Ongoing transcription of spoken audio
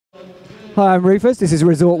Hi, I'm Rufus. This is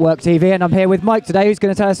Resort Work TV, and I'm here with Mike today, who's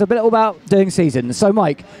going to tell us a bit about doing season. So,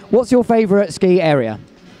 Mike, what's your favourite ski area?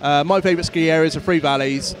 My favourite ski areas are Three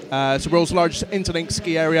Valleys. It's the world's largest interlinked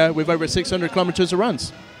ski area with over 600 kilometres of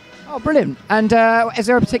runs. Oh, brilliant. And is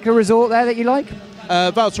there a particular resort there that you like?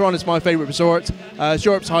 Val Thorens is my favourite resort. It's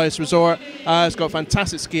Europe's highest resort. It's got a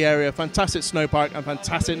fantastic ski area, fantastic snow park, and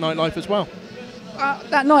fantastic nightlife as well.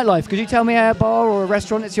 That nightlife, could you tell me a bar or a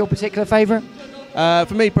restaurant that's your particular favourite?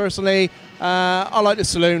 For me personally, I like the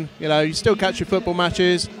saloon. You know, you still catch your football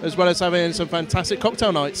matches as well as having some fantastic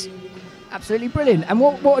cocktail nights. Absolutely brilliant. And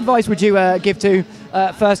what advice would you give to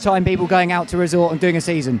first-time people going out to resort and doing a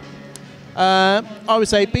season? I would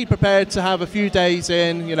say be prepared to have a few days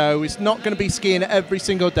in. You know, it's not going to be skiing every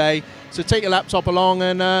single day. So take your laptop along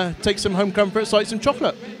and take some home comforts like some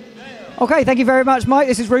chocolate. Okay, thank you very much, Mike.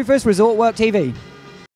 This is Rufus, Resort Work TV.